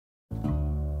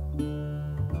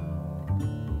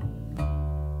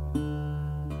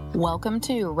Welcome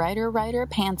to Writer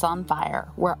Pants on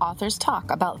Fire, where authors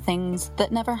talk about things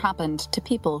that never happened to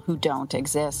people who don't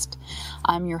exist.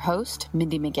 I'm your host,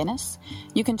 Mindy McGinnis.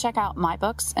 You can check out my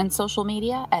books and social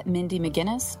media at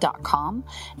mindymcginnis.com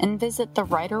and visit the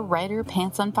Writer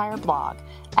Pants on Fire blog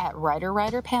at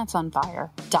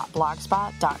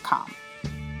writerpantsonfire.blogspot.com.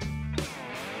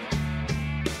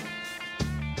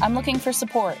 I'm looking for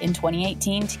support in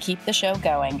 2018 to keep the show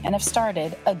going and have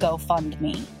started a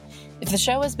GoFundMe. If the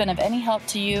show has been of any help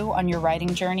to you on your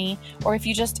writing journey, or if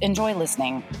you just enjoy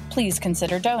listening, please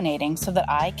consider donating so that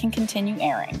I can continue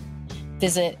airing.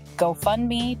 Visit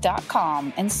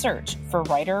GoFundMe.com and search for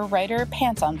Writer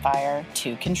Pants on Fire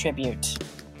to contribute.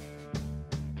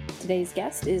 Today's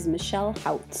guest is Michelle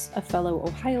Houts, a fellow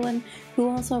Ohioan who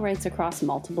also writes across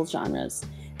multiple genres.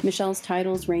 Michelle's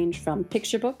titles range from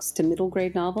picture books to middle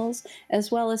grade novels, as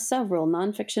well as several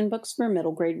nonfiction books for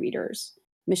middle grade readers.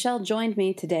 Michelle joined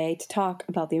me today to talk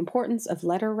about the importance of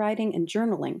letter writing and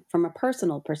journaling from a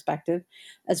personal perspective,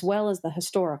 as well as the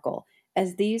historical,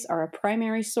 as these are a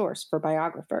primary source for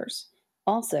biographers.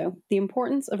 Also, the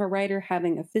importance of a writer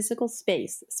having a physical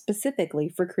space specifically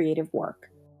for creative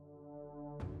work.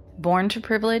 Born to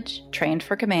privilege, trained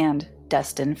for command,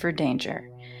 destined for danger.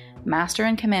 Master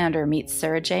and Commander meets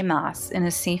Sarah J. Maas in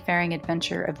a seafaring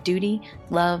adventure of duty,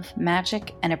 love,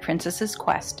 magic, and a princess's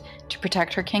quest to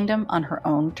protect her kingdom on her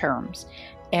own terms.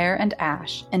 Air and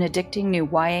Ash, an addicting new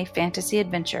YA fantasy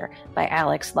adventure by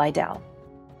Alex Liddell.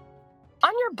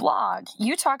 On your blog,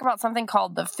 you talk about something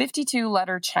called the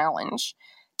 52-letter challenge.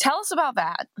 Tell us about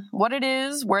that, what it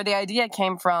is, where the idea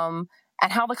came from,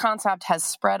 and how the concept has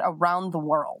spread around the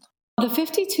world. The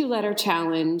 52-letter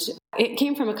challenge, it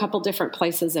came from a couple different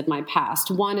places in my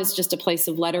past. One is just a place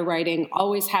of letter writing,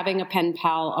 always having a pen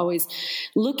pal, always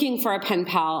looking for a pen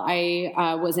pal. I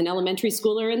was an elementary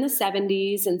schooler in the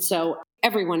 70s, and so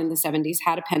everyone in the 70s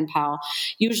had a pen pal,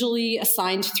 usually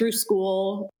assigned through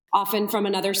school, often from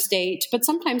another state, but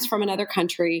sometimes from another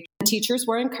country. Teachers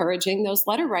were encouraging those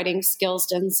letter writing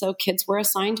skills, and so kids were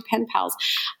assigned pen pals.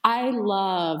 I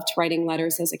loved writing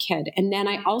letters as a kid, and then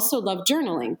I also loved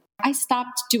journaling. I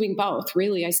stopped doing both,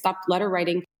 really. I stopped letter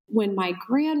writing when my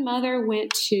grandmother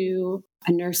went to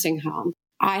a nursing home.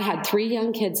 I had 3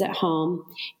 young kids at home,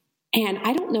 and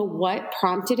I don't know what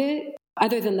prompted it,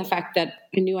 other than the fact that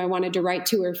I knew I wanted to write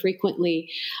to her frequently.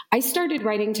 I started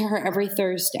writing to her every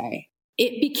Thursday.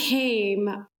 It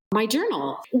became my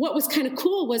journal. What was kind of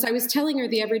cool was I was telling her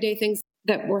the everyday things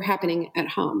that were happening at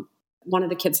home. One of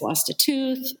the kids lost a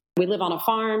tooth. We live on a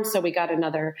farm, so we got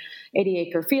another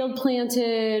 80-acre field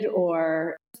planted,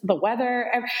 or the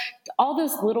weather. All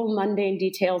those little mundane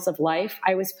details of life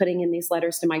I was putting in these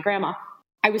letters to my grandma.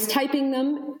 I was typing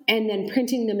them and then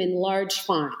printing them in large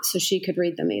font so she could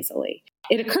read them easily.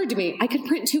 It occurred to me I could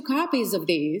print 2 copies of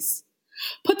these,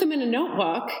 put them in a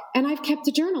notebook, and I've kept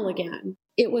a journal again.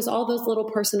 It was all those little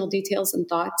personal details and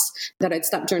thoughts that I'd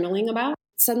stopped journaling about.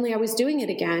 Suddenly I was doing it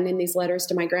again in these letters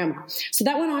to my grandma. So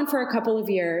that went on for a couple of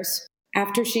years.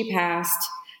 After she passed,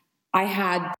 I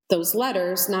had those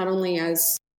letters not only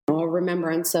as a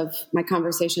remembrance of my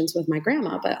conversations with my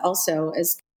grandma, but also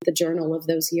as the journal of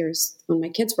those years when my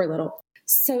kids were little.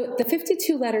 So the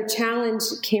 52-letter challenge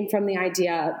came from the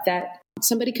idea that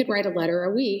somebody could write a letter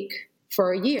a week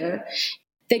for a year.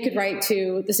 They could write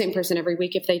to the same person every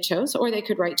week if they chose, or they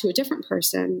could write to a different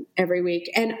person every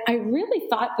week. And I really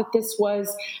thought that this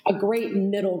was a great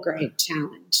middle grade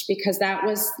challenge because that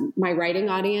was my writing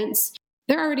audience.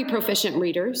 They're already proficient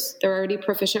readers. They're already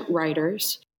proficient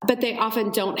writers, but they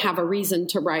often don't have a reason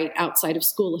to write outside of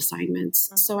school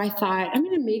assignments. So I thought, I'm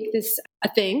going to make this a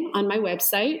thing on my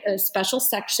website, a special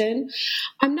section.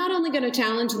 I'm not only going to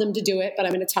challenge them to do it, but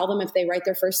I'm going to tell them if they write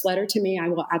their first letter to me, I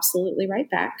will absolutely write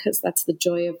back, because that's the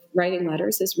joy of writing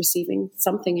letters, is receiving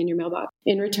something in your mailbox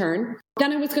in return.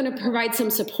 Then I was going to provide some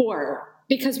support,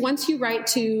 because once you write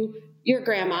to your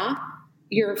grandma,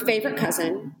 your favorite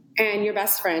cousin, and your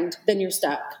best friend, then you're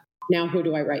stuck. Now, who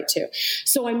do I write to?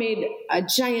 So I made a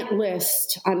giant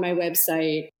list on my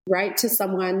website. Write to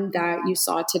someone that you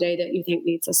saw today that you think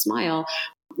needs a smile.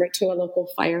 Write to a local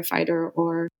firefighter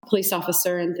or police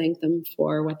officer and thank them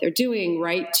for what they're doing.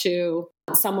 Write to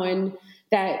someone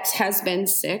that has been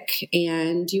sick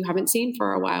and you haven't seen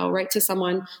for a while. Write to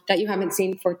someone that you haven't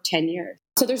seen for 10 years.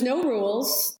 So there's no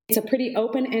rules. It's a pretty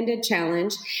open-ended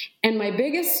challenge. And my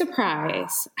biggest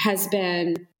surprise has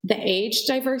been the age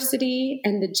diversity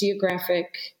and the geographic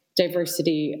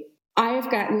diversity. I've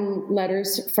gotten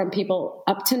letters from people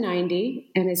up to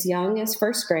 90 and as young as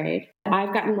first grade.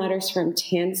 I've gotten letters from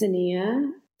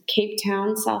Tanzania, Cape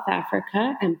Town, South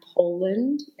Africa, and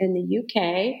Poland in the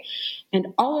UK, and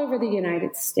all over the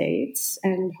United States.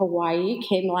 And Hawaii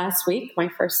came last week, my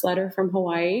first letter from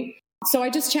Hawaii. So I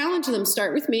just challenged them,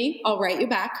 start with me, I'll write you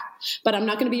back, but I'm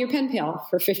not going to be your pen pal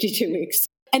for 52 weeks.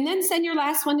 And then send your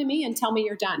last one to me and tell me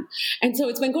you're done. And so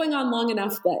it's been going on long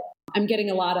enough that I'm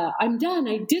getting a lot of, I'm done,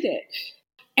 I did it.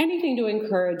 Anything to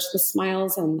encourage the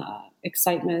smiles and the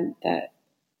excitement that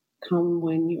come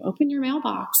when you open your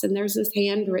mailbox and there's this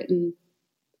handwritten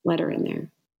letter in there.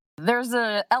 There's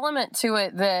an element to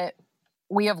it that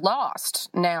we have lost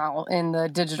now in the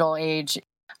digital age.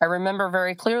 I remember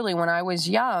very clearly when I was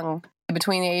young,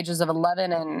 between the ages of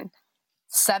 11 and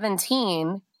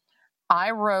 17,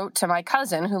 I wrote to my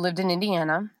cousin who lived in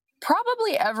Indiana.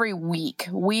 Probably every week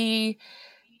we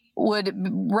would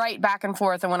write back and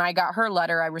forth. And when I got her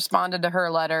letter, I responded to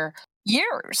her letter.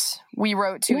 Years we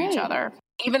wrote to each other.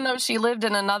 Even though she lived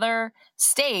in another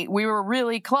state, we were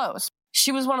really close.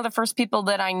 She was one of the first people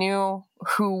that I knew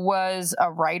who was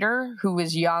a writer, who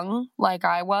was young like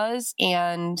I was.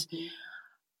 And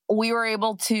we were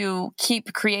able to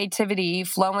keep creativity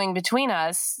flowing between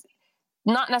us,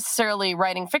 not necessarily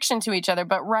writing fiction to each other,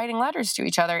 but writing letters to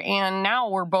each other. And now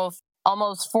we're both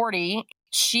almost 40.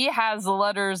 She has the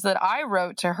letters that I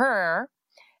wrote to her,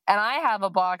 and I have a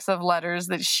box of letters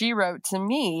that she wrote to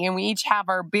me. And we each have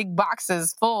our big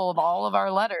boxes full of all of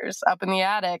our letters up in the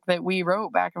attic that we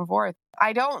wrote back and forth.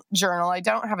 I don't journal. I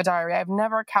don't have a diary. I've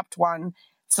never kept one.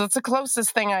 So it's the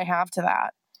closest thing I have to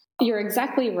that. You're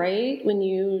exactly right when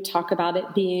you talk about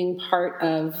it being part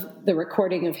of the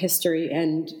recording of history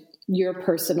and your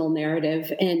personal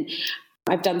narrative. And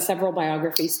I've done several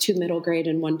biographies, 2 middle grade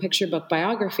and 1 picture book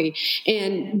biography.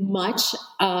 And much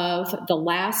of the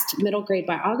last middle grade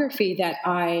biography that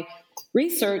I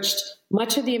researched,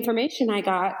 much of the information I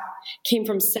got came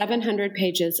from 700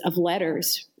 pages of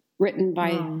letters written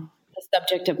by the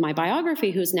subject of my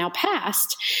biography, who's now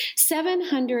passed.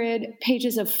 700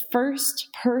 pages of first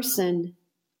person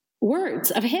words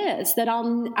of his that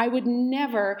I would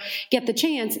never get the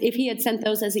chance if he had sent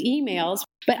those as emails.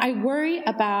 But I worry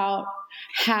about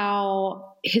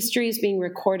how history is being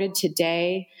recorded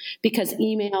today because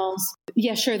emails,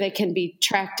 yeah, sure, they can be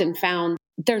tracked and found.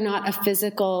 They're not a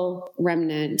physical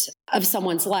remnant of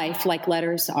someone's life like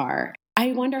letters are.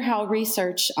 I wonder how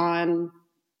research on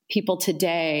people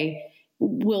today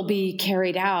will be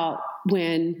carried out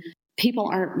when people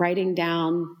aren't writing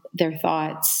down their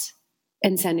thoughts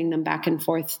and sending them back and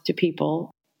forth to people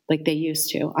like they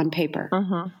used to on paper.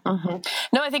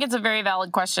 No, I think it's a very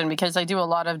valid question because I do a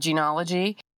lot of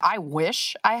genealogy. I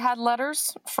wish I had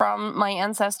letters from my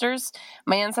ancestors.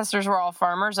 My ancestors were all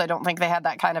farmers. I don't think they had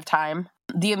that kind of time.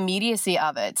 The immediacy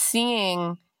of it,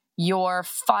 seeing your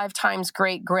 5 times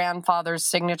great grandfather's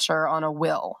signature on a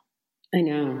will. I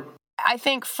know. I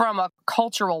think from a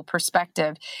cultural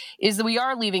perspective is that we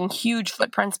are leaving huge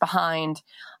footprints behind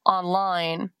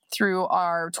online through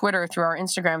our Twitter, through our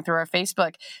Instagram, through our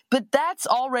Facebook, but that's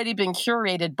already been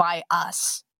curated by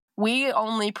us. We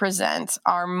only present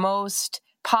our most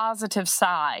positive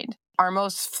side, our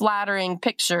most flattering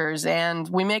pictures, and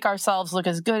we make ourselves look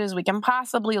as good as we can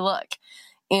possibly look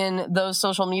in those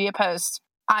social media posts.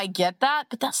 I get that,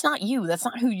 but that's not you. That's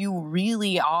not who you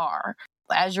really are.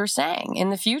 As you're saying, in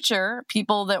the future,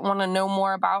 people that want to know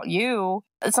more about you,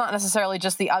 it's not necessarily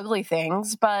just the ugly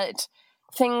things, but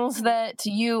things that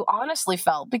you honestly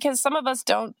felt, because some of us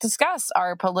don't discuss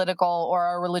our political or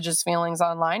our religious feelings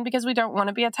online because we don't want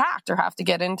to be attacked or have to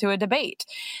get into a debate.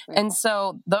 Right. And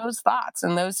so those thoughts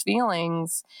and those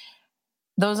feelings,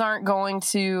 those aren't going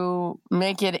to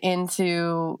make it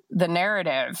into the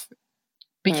narrative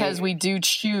because we do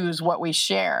choose what we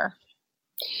share.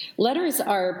 Letters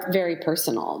are very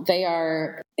personal. They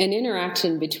are an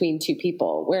interaction between 2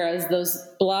 people, whereas those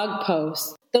blog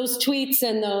posts, those tweets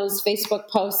and those Facebook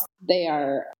posts, they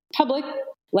are public.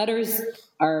 Letters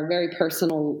are a very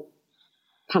personal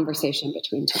conversation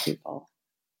between 2 people.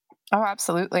 Oh,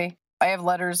 absolutely. I have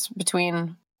letters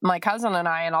between my cousin and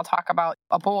I, and I'll talk about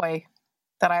a boy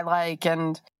that I like.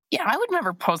 And yeah, I would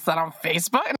never post that on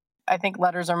Facebook. I think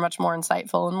letters are much more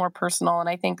insightful and more personal. And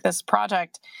I think this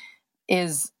project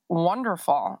is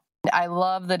wonderful. I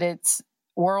love that it's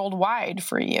worldwide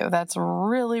for you. That's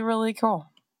really, really cool.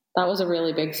 That was a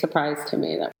really big surprise to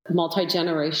me. That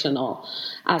multi-generational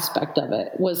aspect of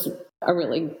it was a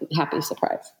really happy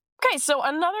surprise. Okay, so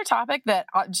another topic that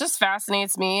just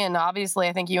fascinates me, and obviously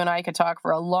I think you and I could talk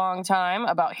for a long time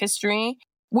about history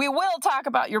We will talk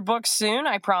about your books soon,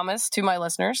 I promise, to my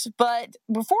listeners. But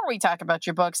before we talk about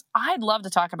your books, I'd love to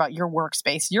talk about your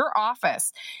workspace. Your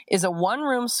office is a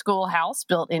one-room schoolhouse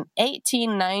built in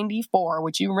 1894,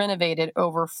 which you renovated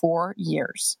over 4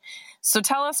 years. So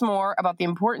tell us more about the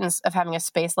importance of having a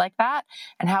space like that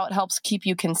and how it helps keep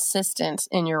you consistent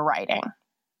in your writing.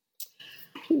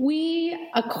 We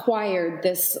acquired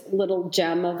this little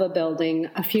gem of a building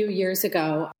a few years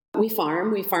ago. We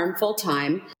farm full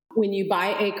time. When you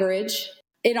buy acreage,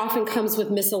 it often comes with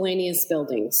miscellaneous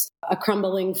buildings, a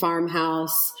crumbling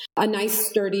farmhouse, a nice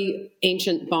sturdy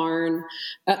ancient barn,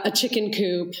 a chicken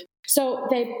coop. So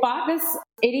they bought this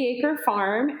 80-acre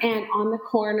farm, and on the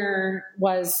corner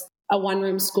was a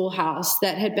one-room schoolhouse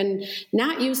that had been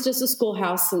not used as a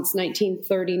schoolhouse since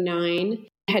 1939,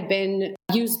 had been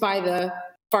used by the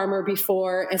farmer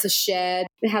before as a shed.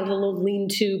 It had a little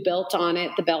lean-to built on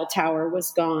it. The bell tower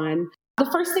was gone. The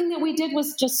first thing that we did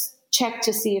was just check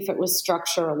to see if it was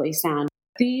structurally sound.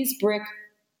 These brick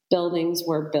buildings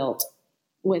were built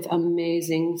with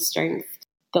amazing strength.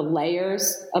 The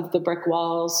layers of the brick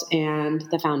walls and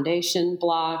the foundation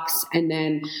blocks, and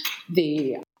then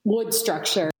the wood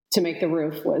structure to make the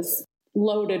roof was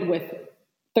loaded with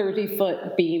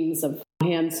 30-foot beams of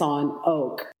hand-sawn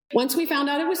oak. Once we found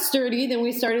out it was sturdy, then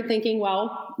we started thinking,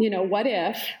 well, what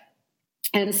if?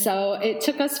 And so it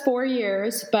took us 4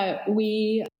 years, but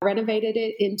we renovated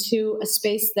it into a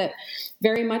space that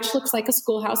very much looks like a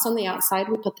schoolhouse on the outside.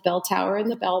 We put the bell tower and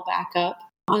the bell back up.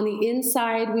 On the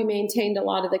inside, we maintained a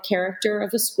lot of the character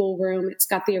of a schoolroom. It's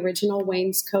got the original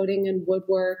wainscoting and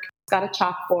woodwork. It's got a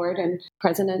chalkboard and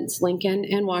Presidents Lincoln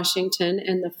and Washington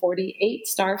and the 48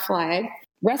 star flag.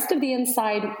 Rest of the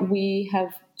inside, we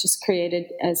have just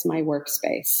created as my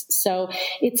workspace. So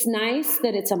it's nice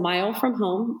that it's a mile from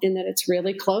home and that it's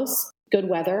really close. Good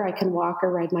weather. I can walk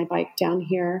or ride my bike down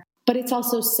here. But it's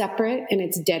also separate and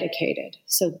it's dedicated.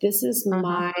 So this is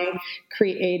my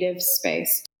creative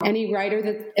space. Any writer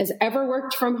that has ever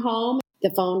worked from home,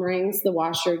 the phone rings, the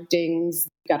washer dings,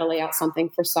 got to lay out something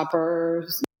for supper.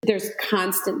 There's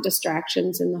constant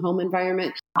distractions in the home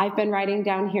environment. I've been writing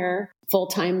down here full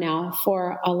time now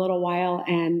for a little while,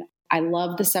 and I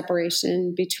love the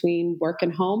separation between work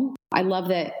and home. I love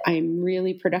that I'm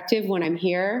really productive when I'm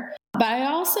here, but I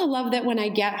also love that when I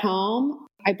get home,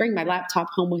 I bring my laptop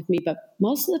home with me, but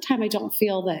most of the time I don't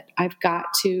feel that I've got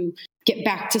to get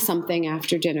back to something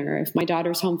after dinner. If my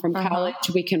daughter's home from college,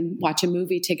 we can watch a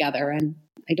movie together, and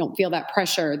I don't feel that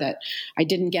pressure that I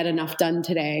didn't get enough done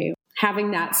today.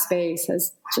 Having that space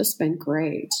has just been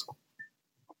great.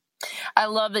 I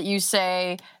love that you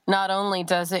say not only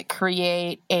does it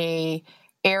create a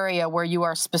area where you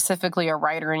are specifically a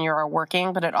writer and you're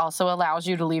working, but it also allows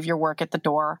you to leave your work at the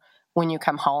door when you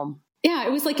come home. Yeah,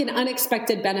 it was like an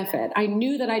unexpected benefit. I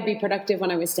knew that I'd be productive when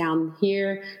I was down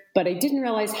here, but I didn't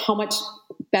realize how much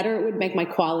better it would make my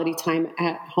quality time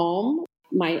at home.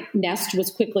 My nest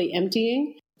was quickly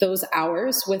emptying. Those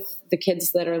hours with the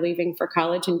kids that are leaving for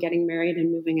college and getting married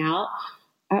and moving out,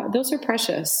 those are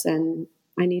precious, and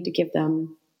I need to give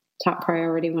them top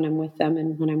priority when I'm with them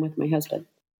and when I'm with my husband.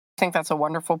 I think that's a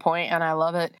wonderful point, and I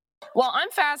love it. Well, I'm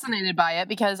fascinated by it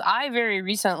because I very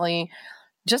recently,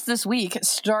 just this week,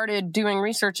 started doing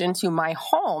research into my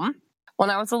home.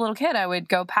 When I was a little kid, I would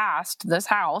go past this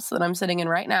house that I'm sitting in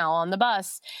right now on the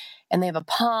bus, and they have a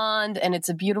pond, and it's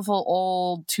a beautiful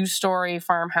old 2-story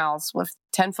farmhouse with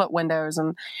 10-foot windows.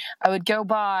 And I would go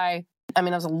by, I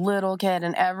was a little kid,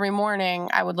 and every morning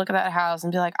I would look at that house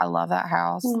and be like, I love that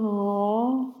house.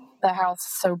 Aww. That house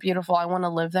is so beautiful. I want to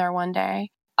live there one day.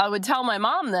 I would tell my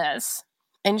mom this,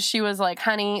 and she was like,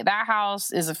 honey, that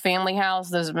house is a family house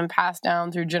that has been passed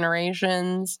down through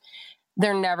generations.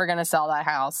 They're never going to sell that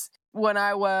house. When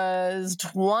I was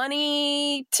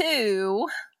 22,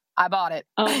 I bought it.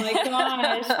 Oh my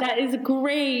gosh, that is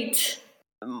great.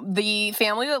 The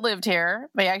family that lived here,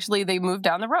 they moved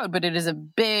down the road, but it is a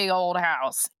big old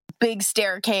house, big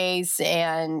staircase,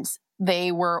 and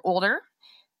they were older.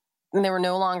 And they were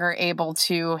no longer able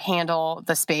to handle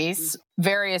the space,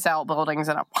 various outbuildings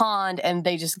and a pond, and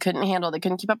they just couldn't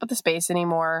keep up with the space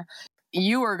anymore.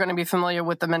 You are going to be familiar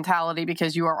with the mentality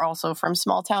because you are also from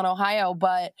small town Ohio,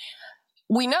 but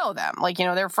we know them.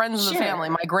 They're friends of the family.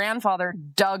 My grandfather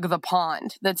dug the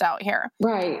pond that's out here.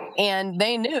 Right. And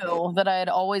they knew that I had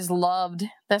always loved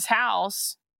this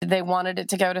house. They wanted it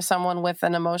to go to someone with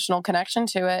an emotional connection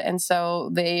to it. And so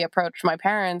they approached my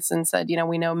parents and said,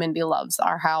 we know Mindy loves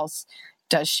our house.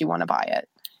 Does she want to buy it?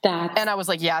 And I was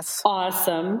like, yes.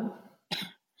 Awesome.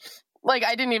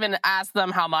 I didn't even ask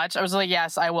them how much. I was like,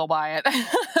 yes, I will buy it.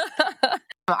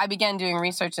 I began doing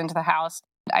research into the house.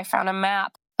 I found a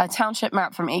map a township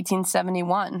map from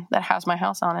 1871 that has my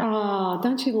house on it. Oh,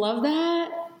 don't you love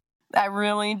that? I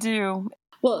really do.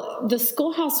 Well, the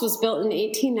schoolhouse was built in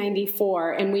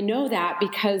 1894, and we know that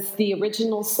because the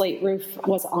original slate roof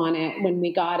was on it when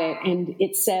we got it, and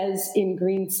it says in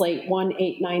green slate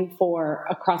 1894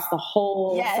 across the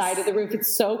whole side of the roof.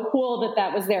 It's so cool that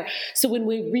that was there. So when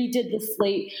we redid the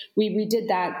slate, we redid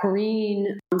that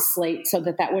green slate so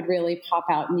that that would really pop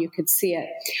out and you could see it.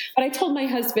 But I told my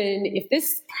husband, if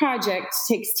this project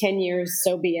takes 10 years,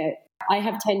 so be it. I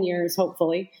have 10 years,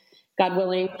 hopefully, God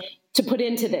willing, to put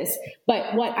into this.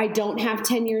 But what I don't have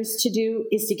 10 years to do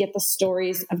is to get the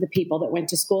stories of the people that went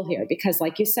to school here. Because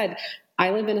like you said,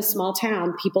 I live in a small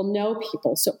town. People know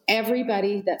people. So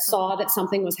everybody that saw that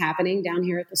something was happening down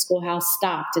here at the schoolhouse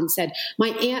stopped and said, my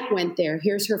aunt went there.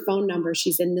 Here's her phone number.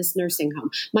 She's in this nursing home.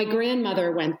 My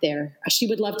grandmother went there. She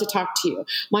would love to talk to you.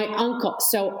 My uncle.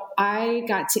 So I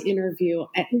got to interview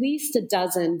at least a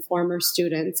dozen former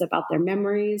students about their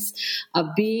memories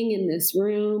of being in this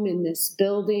room, in this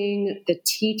building, the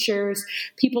teachers.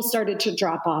 People started to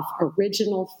drop off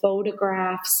original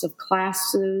photographs of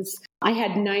classes. I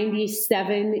had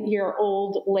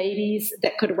 97-year-old ladies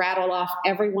that could rattle off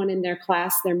everyone in their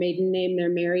class, their maiden name, their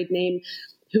married name,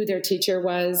 who their teacher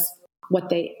was, what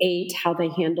they ate, how they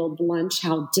handled lunch,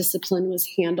 how discipline was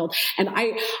handled. And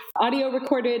I audio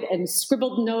recorded and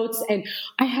scribbled notes. And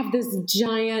I have this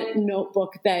giant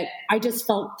notebook that I just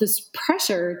felt this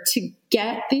pressure to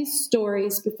get these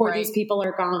stories before these people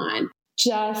are gone.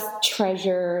 Just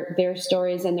treasure their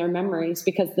stories and their memories,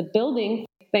 because the building,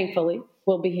 thankfully,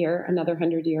 will be here another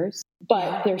 100 years,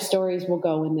 but their stories will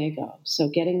go when they go. So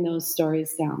getting those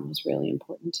stories down was really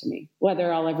important to me.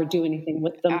 Whether I'll ever do anything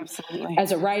with them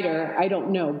as a writer, I don't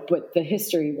know, but the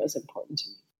history was important to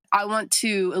me. I want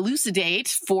to elucidate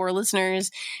for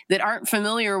listeners that aren't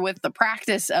familiar with the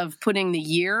practice of putting the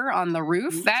year on the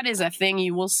roof. That is a thing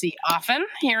you will see often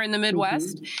here in the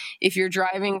Midwest. If you're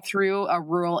driving through a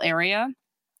rural area,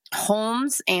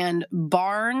 homes and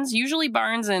barns, usually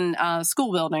barns and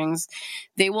school buildings,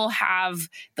 they'll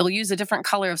use a different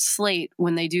color of slate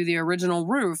when they do the original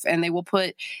roof, and they will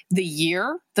put the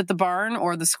year that the barn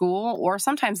or the school or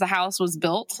sometimes the house was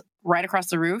built right across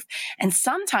the roof. And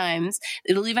sometimes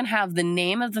it'll even have the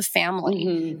name of the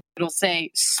family. It'll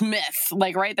say Smith,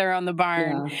 like right there on the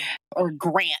barn, or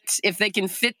Grant. If they can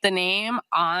fit the name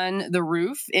on the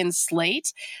roof in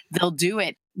slate, they'll do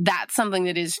it. That's something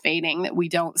that is fading, that we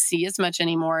don't see as much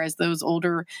anymore as those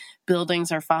older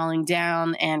buildings are falling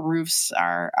down and roofs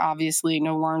are obviously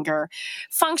no longer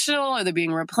functional or they're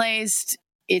being replaced.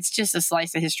 It's just a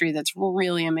slice of history that's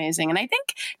really amazing, and I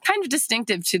think kind of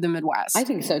distinctive to the Midwest. I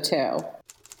think so too.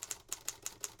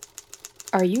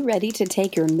 Are you ready to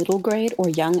take your middle grade or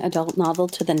young adult novel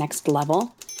to the next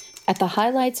level? At the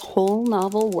Highlights Whole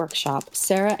Novel Workshop,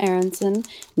 Sarah Aronson,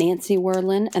 Nancy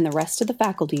Werlin, and the rest of the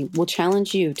faculty will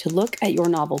challenge you to look at your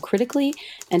novel critically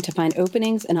and to find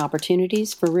openings and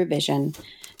opportunities for revision.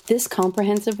 This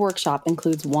comprehensive workshop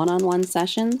includes one-on-one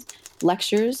sessions,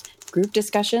 lectures, group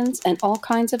discussions, and all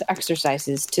kinds of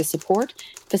exercises to support,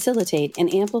 facilitate,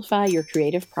 and amplify your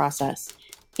creative process.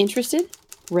 Interested?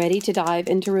 Ready to dive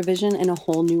into revision in a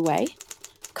whole new way?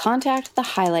 Contact the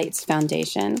Highlights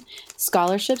Foundation.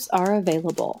 Scholarships are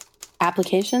available.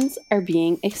 Applications are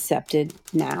being accepted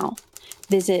now.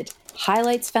 Visit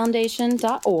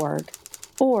highlightsfoundation.org,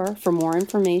 or for more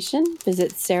information,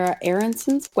 visit Sarah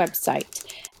Aronson's website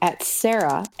at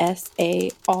Sarah, S-A-R-A-H,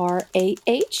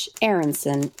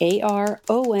 Aronson,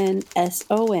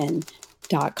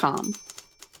 ARONSON.com.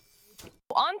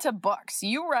 On to books.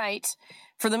 You write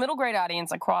for the middle grade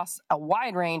audience across a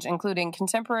wide range, including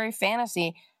contemporary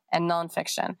fantasy and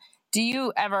nonfiction. Do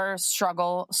you ever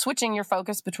struggle switching your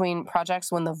focus between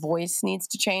projects when the voice needs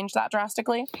to change that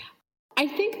drastically? I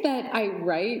think that I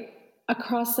write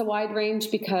across a wide range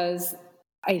because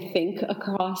I think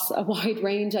across a wide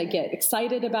range. I get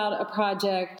excited about a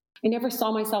project. I never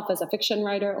saw myself as a fiction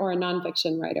writer or a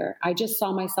nonfiction writer. I just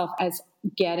saw myself as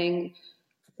getting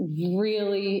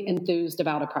really enthused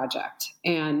about a project.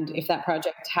 And if that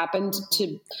project happened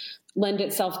to lend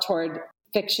itself toward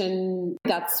fiction,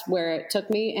 that's where it took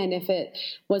me. And if it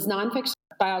was nonfiction,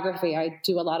 biography, I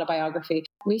do a lot of biography.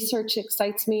 Research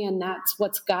excites me, and that's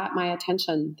what's got my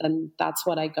attention, then that's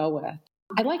what I go with.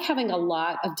 I like having a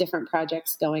lot of different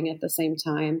projects going at the same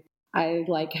time. I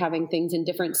like having things in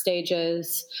different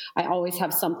stages. I always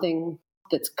have something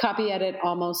that's copy edit,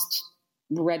 almost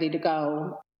ready to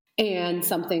go, and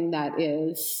something that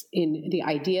is in the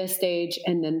idea stage,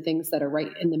 and then things that are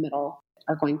right in the middle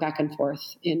are going back and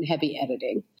forth in heavy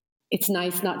editing. It's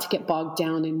nice not to get bogged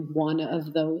down in one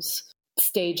of those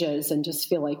stages and just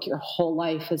feel like your whole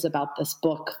life is about this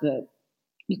book that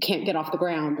you can't get off the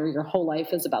ground, or your whole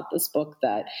life is about this book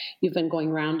that you've been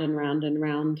going round and round and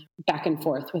round, back and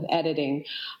forth with editing,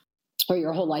 or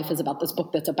your whole life is about this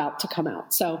book that's about to come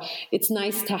out. So it's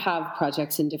nice to have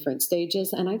projects in different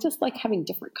stages, and I just like having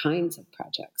different kinds of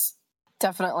projects.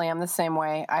 Definitely, I'm the same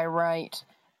way. I write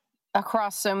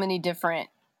across so many different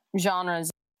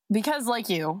genres because, like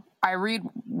you, I read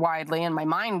widely and my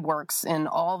mind works in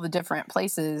all the different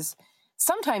places,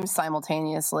 sometimes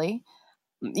simultaneously.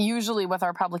 Usually with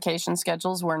our publication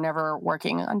schedules, we're never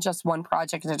working on just one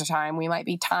project at a time. We might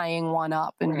be tying one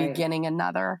up and beginning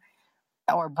another,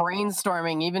 or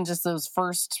brainstorming, even just those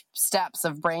first steps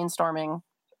of brainstorming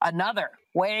another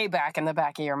way back in the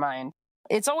back of your mind.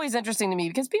 It's always interesting to me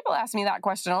because people ask me that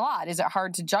question a lot. Is it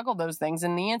hard to juggle those things?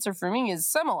 And the answer for me is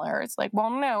similar. It's like, well,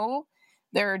 no,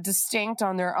 they're distinct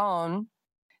on their own.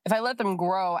 If I let them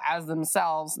grow as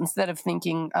themselves, instead of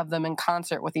thinking of them in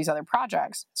concert with these other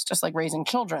projects, it's just like raising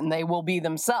children. They will be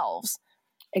themselves.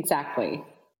 Exactly.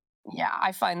 Yeah,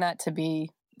 I find that to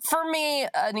be, for me,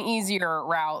 an easier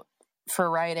route for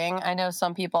writing. I know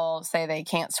some people say they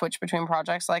can't switch between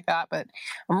projects like that, but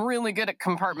I'm really good at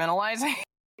compartmentalizing.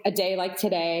 A day like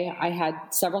today, I had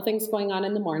several things going on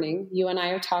in the morning. You and I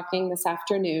are talking this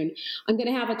afternoon. I'm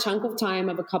going to have a chunk of time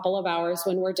of a couple of hours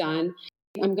when we're done.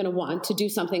 I'm going to want to do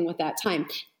something with that time.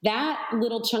 That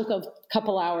little chunk of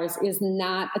couple hours is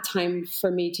not a time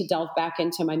for me to delve back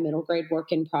into my middle grade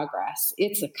work in progress.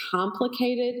 It's a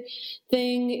complicated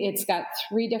thing. It's got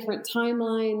 3 different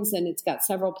timelines and it's got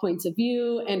several points of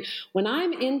view. And when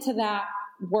I'm into that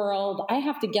world, I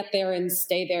have to get there and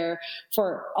stay there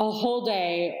for a whole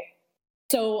day.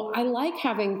 So I like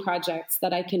having projects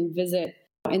that I can visit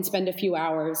and spend a few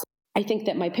hours. I think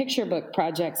that my picture book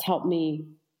projects help me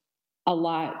a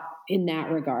lot in that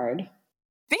regard.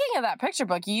 Speaking of that picture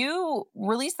book, you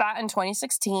released that in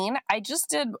 2016. I just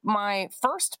did my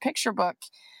first picture book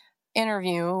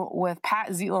interview with Pat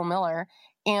Zietlow-Miller.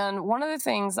 And one of the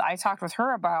things I talked with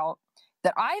her about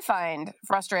that I find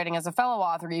frustrating as a fellow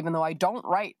author, even though I don't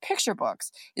write picture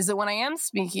books, is that when I am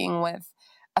speaking with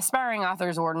aspiring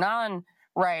authors or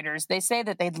non-writers, they say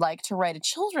that they'd like to write a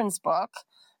children's book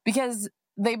because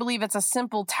they believe it's a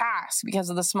simple task because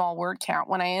of the small word count.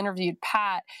 When I interviewed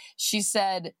Pat, she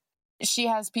said she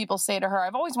has people say to her,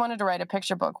 I've always wanted to write a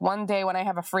picture book. One day when I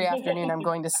have a free afternoon, I'm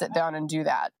going to sit down and do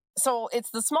that. So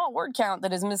it's the small word count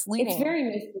that is misleading. It's very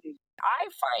misleading. I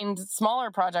find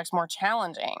smaller projects more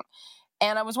challenging.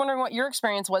 And I was wondering what your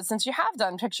experience was since you have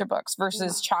done picture books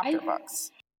versus chapter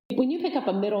books. When you pick up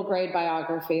a middle grade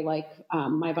biography, like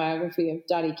my biography of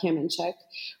Dottie Kamenchuk,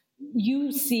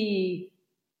 you see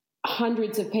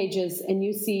hundreds of pages and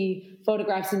you see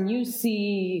photographs and you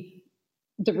see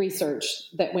the research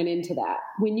that went into that.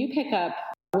 When you pick up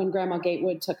When Grandma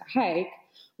Gatewood Took a Hike,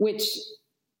 which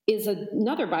is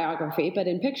another biography, but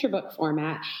in picture book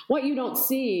format, what you don't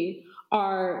see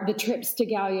are the trips to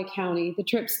Gallia County, the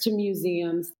trips to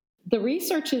museums. The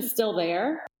research is still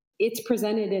there. It's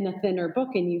presented in a thinner book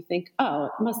and you think, oh,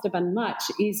 it must have been much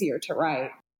easier to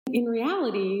write. In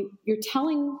reality, you're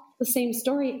telling the same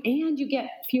story and you get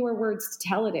fewer words to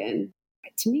tell it in.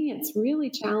 To me, it's really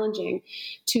challenging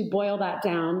to boil that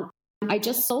down. I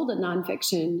just sold a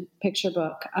nonfiction picture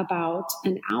book about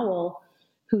an owl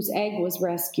whose egg was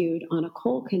rescued on a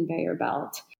coal conveyor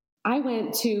belt. I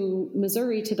went to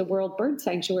Missouri to the World Bird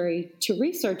Sanctuary to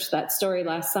research that story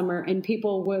last summer, and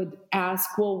people would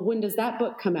ask, well, when does that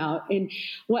book come out? And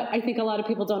what I think a lot of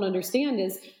people don't understand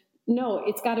is, no,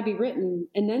 it's got to be written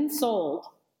and then sold,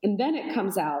 and then it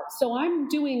comes out. So I'm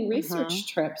doing research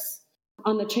trips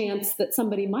on the chance that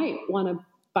somebody might want to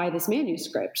buy this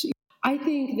manuscript. I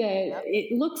think that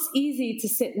it looks easy to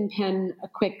sit and pen a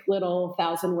quick little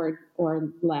 1,000-word or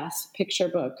less picture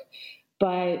book,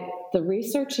 but the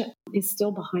research is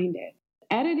still behind it.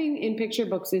 Editing in picture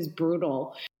books is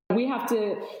brutal. We have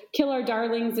to kill our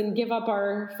darlings and give up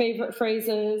our favorite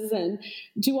phrases and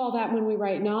do all that when we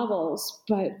write novels.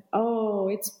 But,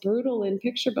 it's brutal in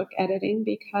picture book editing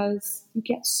because you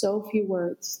get so few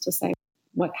words to say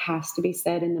what has to be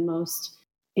said in the most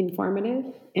informative,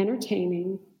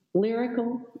 entertaining,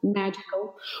 lyrical,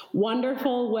 magical,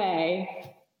 wonderful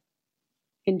way,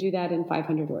 and do that in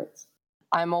 500 words.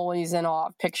 I'm always in awe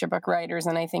of picture book writers,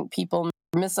 and I think people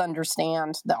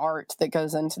misunderstand the art that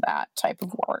goes into that type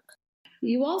of work.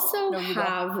 You also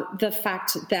have the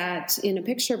fact that in a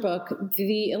picture book,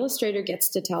 the illustrator gets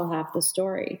to tell half the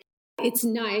story. It's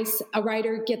nice. A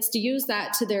writer gets to use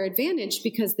that to their advantage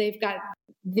because they've got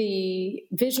the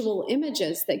visual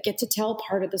images that get to tell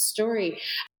part of the story.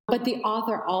 But the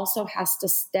author also has to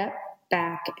step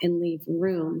back and leave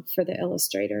room for the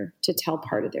illustrator to tell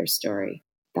part of their story.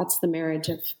 That's the marriage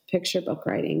of picture book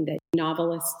writing that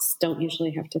novelists don't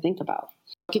usually have to think about.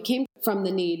 It came from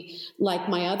the need, like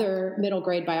my other middle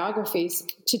grade biographies,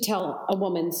 to tell a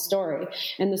woman's story.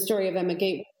 And the story of Emma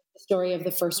Gate, the story of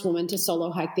the first woman to solo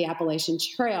hike the Appalachian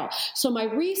Trail. So my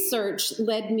research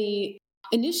led me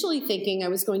initially thinking I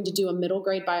was going to do a middle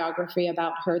grade biography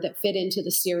about her that fit into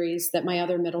the series that my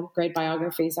other middle grade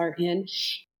biographies are in.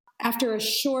 After a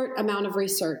short amount of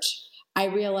research, I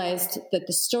realized that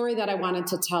the story that I wanted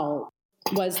to tell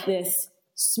was this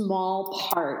small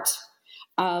part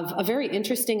of a very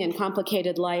interesting and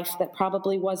complicated life that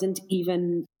probably wasn't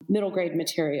even middle grade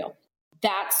material.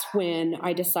 That's when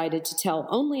I decided to tell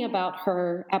only about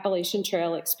her Appalachian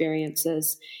Trail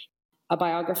experiences. A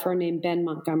biographer named Ben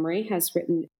Montgomery has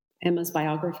written Emma's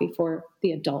biography for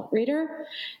the adult reader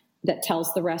that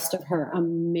tells the rest of her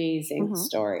amazing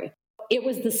story. It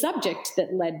was the subject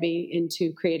that led me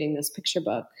into creating this picture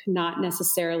book, not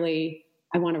necessarily,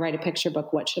 I want to write a picture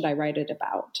book, what should I write it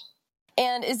about?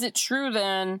 And is it true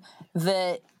then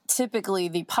that typically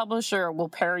the publisher will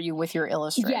pair you with your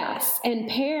illustrator? Yes, and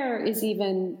pair is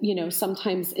even,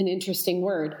 sometimes an interesting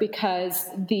word, because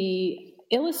the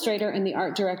illustrator and the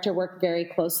art director work very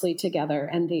closely together,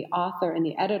 and the author and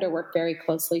the editor work very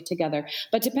closely together.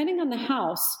 But depending on the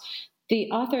house,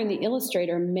 the author and the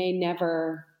illustrator may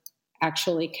never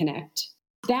actually connect.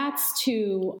 That's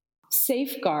to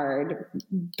safeguard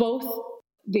both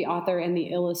the author and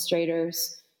the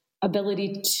illustrator's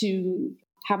ability to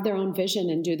have their own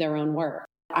vision and do their own work.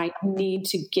 I need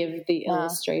to give the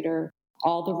illustrator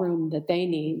all the room that they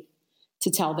need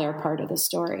to tell their part of the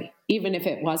story, even if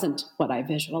it wasn't what I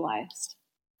visualized.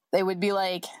 They would be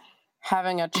like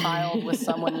having a child with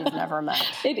someone you've never met.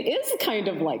 It is kind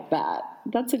of like that.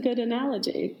 That's a good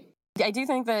analogy. I do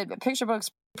think that picture books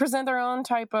present their own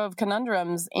type of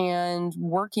conundrums and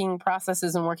working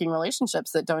processes and working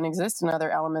relationships that don't exist in other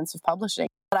elements of publishing.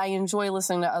 But I enjoy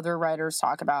listening to other writers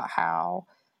talk about how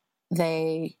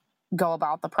they go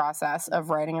about the process of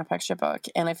writing a picture book.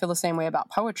 And I feel the same way about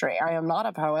poetry. I am not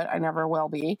a poet. I never will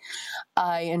be.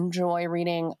 I enjoy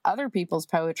reading other people's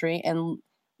poetry and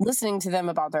listening to them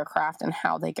about their craft and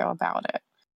how they go about it.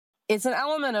 It's an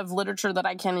element of literature that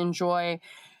I can enjoy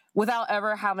without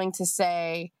ever having to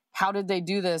say, how did they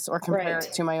do this, or compare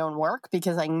it to my own work,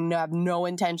 because I have no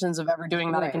intentions of ever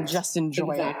doing that. I can just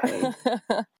enjoy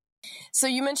it. So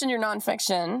you mentioned your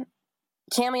nonfiction.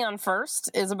 Cammy on First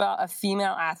is about a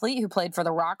female athlete who played for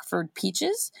the Rockford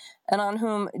Peaches and on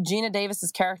whom Gina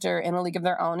Davis's character in A League of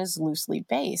Their Own is loosely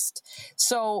based.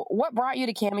 So what brought you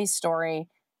to Cammy's story,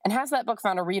 and has that book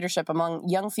found a readership among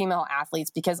young female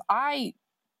athletes? Because I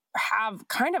have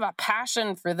kind of a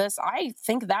passion for this. I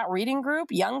think that reading group,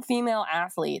 young female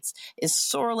athletes, is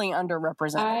sorely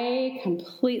underrepresented. I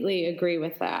completely agree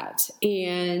with that.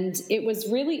 And it was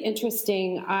really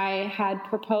interesting. I had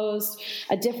proposed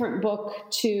a different book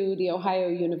to the Ohio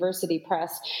University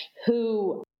Press,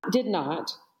 who did not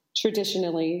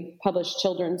traditionally publish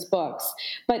children's books,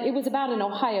 but it was about an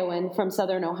Ohioan from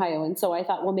Southern Ohio. And so I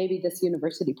thought, well, maybe this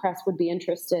university press would be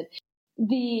interested.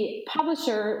 The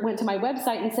publisher went to my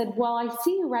website and said, well, I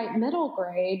see you write middle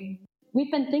grade.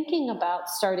 We've been thinking about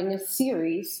starting a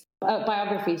series, a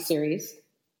biography series.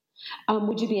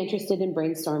 Would you be interested in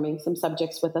brainstorming some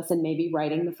subjects with us and maybe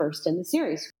writing the first in the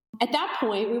series? At that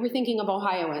point, we were thinking of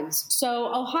Ohioans.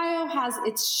 So Ohio has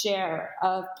its share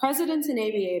of presidents and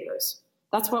aviators.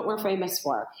 That's what we're famous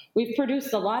for. We've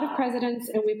produced a lot of presidents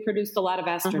and we've produced a lot of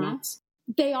astronauts.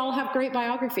 They all have great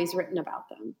biographies written about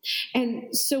them.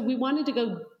 And so we wanted to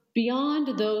go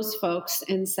beyond those folks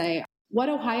and say, what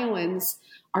Ohioans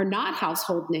are not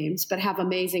household names, but have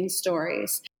amazing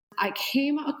stories. I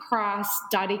came across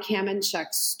Dottie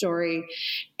Kamenchuk's story,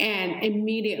 and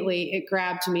immediately it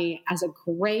grabbed me as a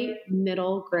great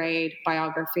middle grade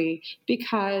biography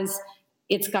because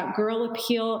it's got girl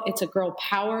appeal. It's a girl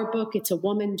power book. It's a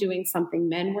woman doing something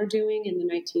men were doing in the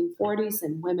 1940s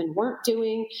and women weren't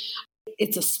doing.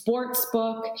 It's a sports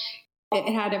book.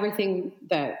 It had everything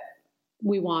that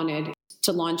we wanted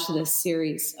to launch this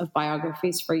series of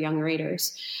biographies for young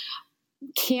readers.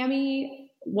 Cammy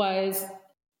was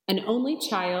an only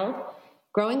child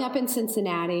growing up in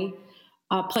Cincinnati,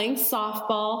 playing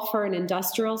softball for an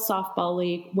industrial softball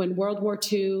league when World War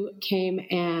II came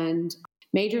and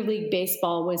Major League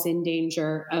Baseball was in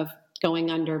danger of going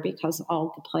under because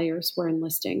all the players were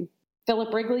enlisting.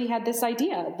 Philip Wrigley had this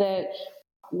idea that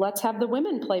let's have the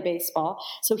women play baseball.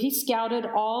 So he scouted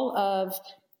all of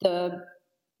the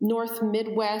North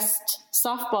Midwest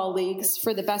softball leagues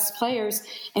for the best players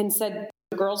and said,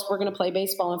 girls, we're going to play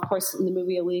baseball. And of course, in the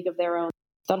movie A League of Their Own,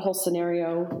 That whole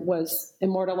scenario was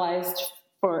immortalized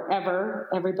forever.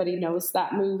 Everybody knows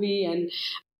that movie, and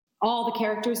all the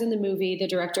characters in the movie, the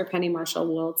director Penny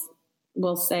Marshall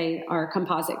will say, are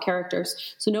composite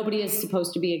characters. So nobody is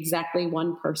supposed to be exactly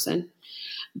one person.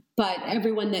 But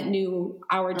everyone that knew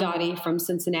our Dottie from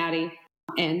Cincinnati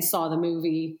and saw the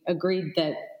movie agreed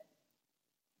that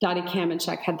Dottie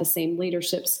Kamenchek had the same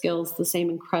leadership skills, the same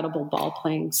incredible ball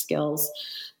playing skills,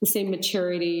 the same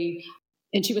maturity.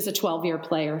 And she was a 12-year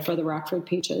player for the Rockford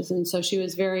Peaches. And so she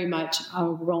was very much a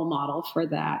role model for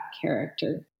that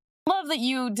character. I love that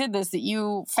you did this, that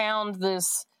you found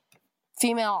this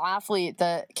female athlete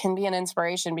that can be an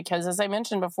inspiration, because as I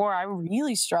mentioned before, I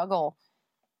really struggle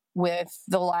with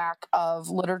the lack of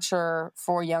literature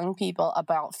for young people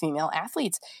about female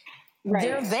athletes. Right.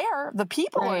 They're there. The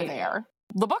people are there.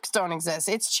 The books don't exist.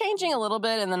 It's changing a little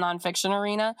bit in the nonfiction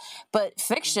arena, but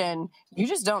fiction, you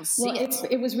just don't see it.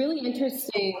 It was really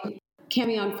interesting.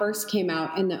 Camion first came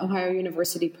out, and the Ohio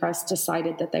University Press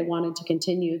decided that they wanted to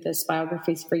continue this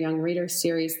Biographies for Young Readers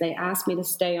series. They asked me to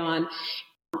stay on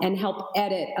and help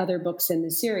edit other books in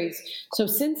the series. So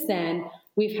since then,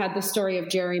 we've had the story of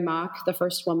Jerry Mock, the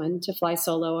first woman to fly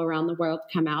solo around the world,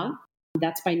 come out.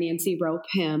 That's by Nancy Rowe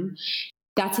Pym.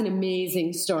 That's an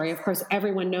amazing story. Of course,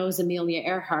 everyone knows Amelia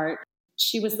Earhart.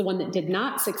 She was the one that did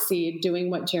not succeed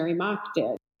doing what Jerry Mock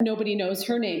did. Nobody knows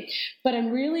her name. But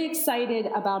I'm really excited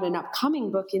about an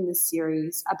upcoming book in this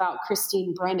series about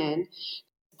Christine Brennan.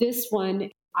 This one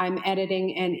I'm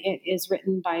editing, and it is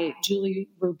written by Julie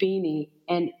Rubini.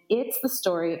 And it's the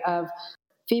story of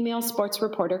female sports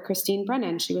reporter Christine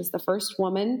Brennan. She was the first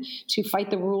woman to fight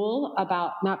the rule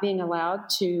about not being allowed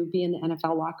to be in the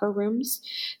NFL locker rooms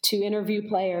to interview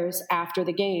players after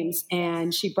the games.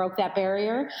 And she broke that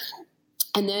barrier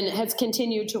and then has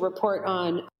continued to report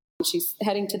on. She's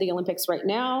heading to the Olympics right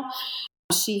now.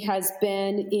 She has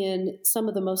been in some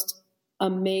of the most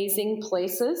amazing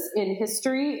places in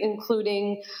history,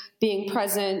 including being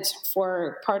present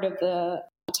for part of the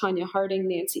Tanya Harding,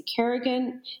 Nancy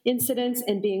Kerrigan incidents,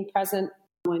 and being present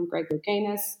when Greg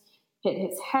Louganis hit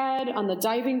his head on the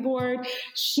diving board.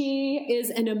 She is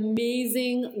an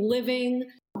amazing, living,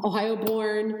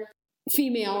 Ohio-born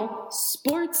female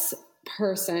sports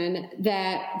person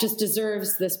that just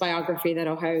deserves this biography that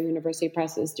Ohio University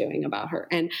Press is doing about her.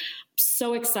 And I'm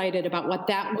so excited about what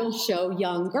that will show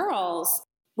young girls,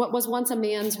 what was once a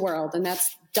man's world. And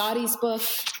that's Dottie's book,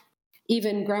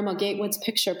 even Grandma Gatewood's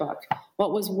picture book.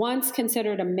 What was once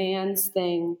considered a man's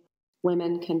thing,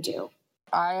 women can do.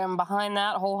 I am behind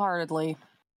that wholeheartedly.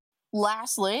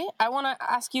 Lastly, I want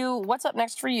to ask you, what's up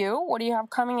next for you? What do you have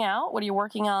coming out? What are you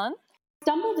working on?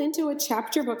 Stumbled into a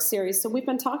chapter book series. So we've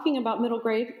been talking about middle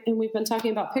grade and we've been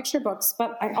talking about picture books,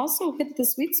 but I also hit the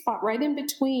sweet spot right in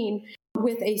between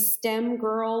with a STEM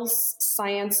girls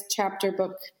science chapter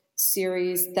book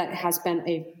series that has been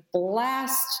a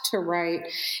blast to write.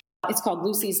 It's called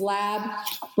Lucy's Lab.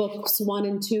 Books 1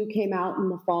 and 2 came out in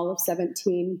the fall of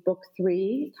 17. Book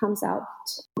 3 comes out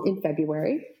in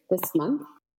February this month.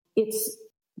 It's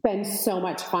been so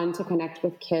much fun to connect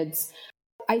with kids.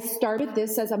 I started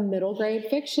this as a middle grade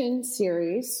fiction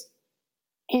series,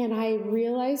 and I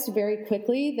realized very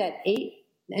quickly that 8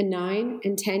 and 9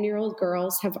 and 10-year-old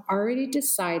girls have already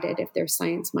decided if they're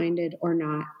science-minded or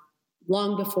not,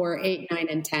 long before 8, 9,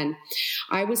 and 10.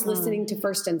 I was listening to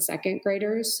first and second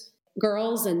graders,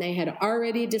 girls, and they had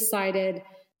already decided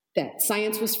that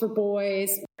science was for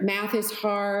boys, math is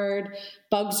hard,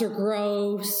 bugs are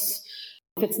gross.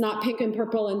 If it's not pink and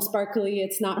purple and sparkly,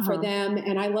 it's not for them.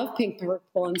 And I love pink,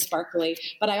 purple, and sparkly,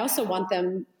 but I also want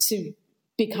them to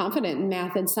be confident in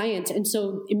math and science. And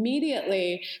so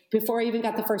immediately, before I even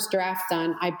got the first draft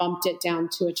done, I bumped it down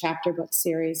to a chapter book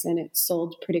series, and it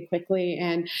sold pretty quickly.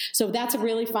 And so that's a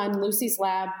really fun Lucy's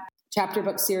Lab chapter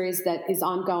book series that is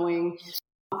ongoing.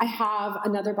 I have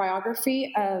another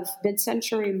biography of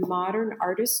mid-century modern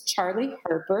artist Charlie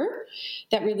Harper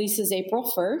that releases April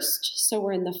 1st. So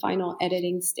we're in the final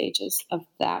editing stages of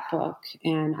that book,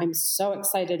 and I'm so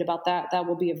excited about that. That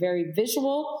will be a very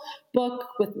visual book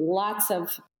with lots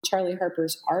of Charlie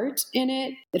Harper's art in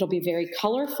it. It'll be very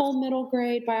colorful middle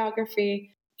grade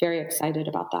biography. Very excited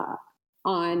about that.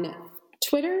 On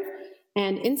Twitter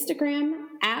and Instagram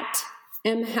at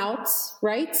mhouts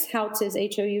writes. Houts is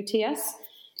Houts.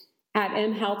 At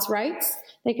mhouts writes.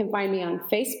 They can find me on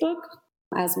Facebook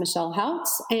as Michelle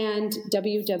Houts, and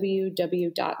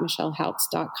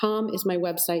www.michellehouts.com is my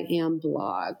website and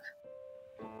blog.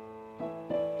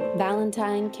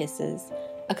 Valentine Kisses,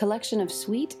 a collection of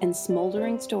sweet and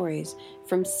smoldering stories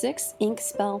from 6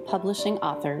 Inkspell publishing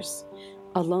authors,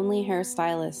 a lonely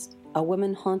hairstylist, a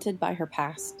woman haunted by her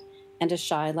past, and a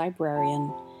shy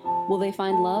librarian. Will they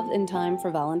find love in time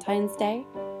for Valentine's Day?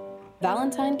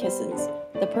 Valentine Kisses,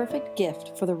 the perfect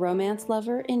gift for the romance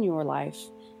lover in your life.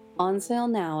 On sale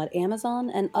now at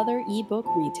Amazon and other ebook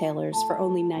retailers for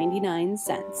only 99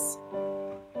 cents.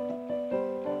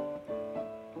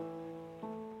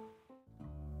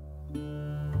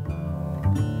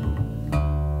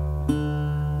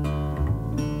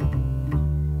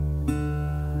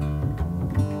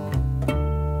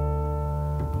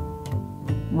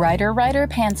 Writer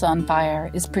Pants on Fire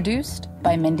is produced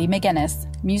by Mindy McGinnis.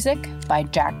 Music by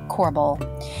Jack Corbel.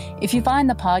 If you find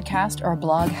the podcast or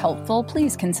blog helpful,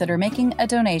 please consider making a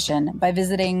donation by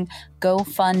visiting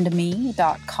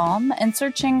gofundme.com and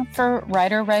searching for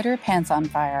Writer Pants on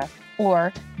Fire.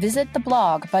 Or visit the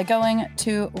blog by going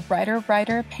to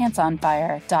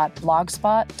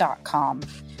writerpantsonfire.blogspot.com.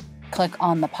 Click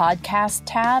on the podcast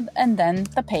tab and then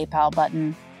the PayPal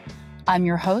button. I'm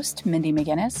your host, Mindy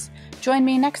McGinnis. Join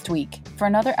me next week for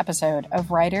another episode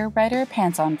of Writer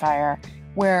Pants on Fire,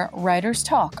 where writers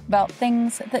talk about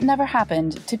things that never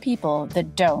happened to people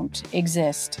that don't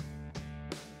exist.